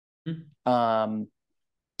Mhm. Um,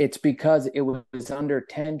 it's because it was under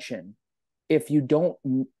tension. If you don't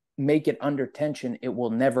make it under tension, it will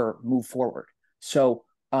never move forward. So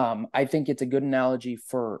I think it's a good analogy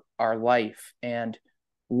for our life. And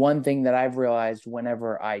one thing that I've realized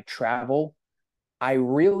whenever I travel, I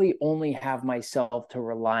really only have myself to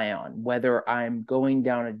rely on, whether I'm going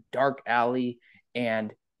down a dark alley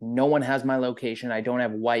and no one has my location, I don't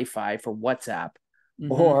have Wi Fi for WhatsApp,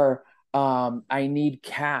 Mhm. or I need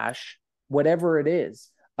cash, whatever it is.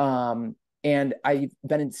 And I've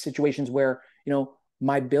been in situations where,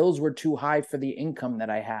 my bills were too high for the income that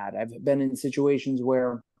I had. I've been in situations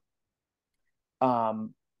where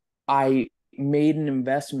um, I made an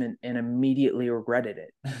investment and immediately regretted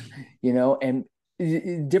it, and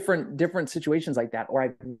different situations like that, or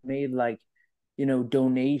I've made like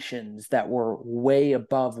donations that were way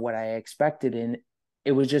above what I expected, and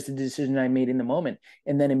it was just a decision I made in the moment,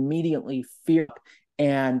 and then immediately fear,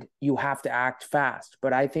 and you have to act fast.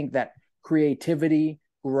 But I think that creativity,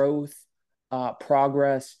 growth,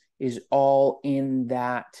 progress is all in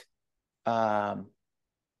um,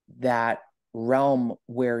 that realm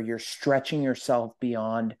where you're stretching yourself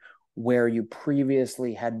beyond where you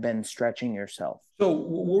previously had been stretching yourself. So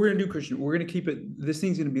what we're gonna do, Christian, we're gonna keep it. This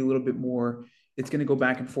thing's gonna be a little bit more. It's gonna go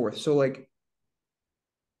back and forth. So like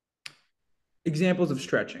examples of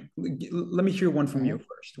stretching. Let me hear one from you Mm-hmm.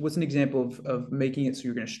 first. What's an example of making it so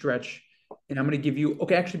you're gonna stretch? And I'm gonna give you.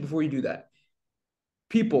 Okay, actually, before you do that,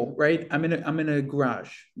 people, right? I'm in a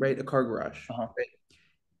garage, right? A car garage, Uh-huh. right?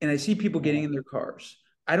 And I see people getting Uh-huh. in their cars.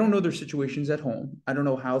 I don't know their situations at home. I don't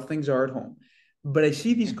know how things are at home, but I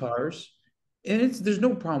see these Mm-hmm. cars, and it's there's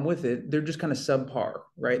no problem with it. They're just kind of subpar,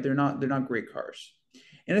 right? They're not great cars.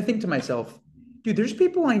 And I think to myself, dude, there's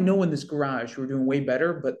people I know in this garage who are doing way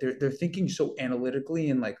better, but they're thinking so analytically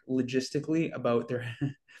and like logistically about their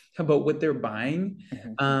about what they're buying,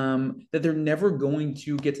 Mm-hmm. that they're never going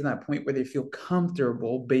to get to that point where they feel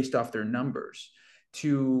comfortable based off their numbers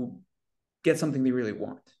to get something they really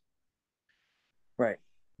want. Right.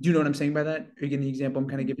 Do you know what I'm saying by that? Are you getting the example I'm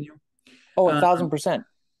kind of giving you? Oh, a Um, thousand percent.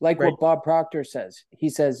 Like right. what Bob Proctor says. He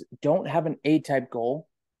says, don't have an A type goal.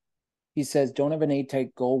 He says, don't have an A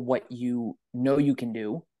type goal, what you know you can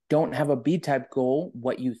do. Don't have a B type goal,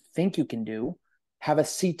 what you think you can do. Have a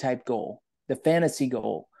C type goal, the fantasy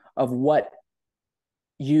goal of what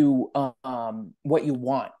you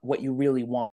want, what you really want.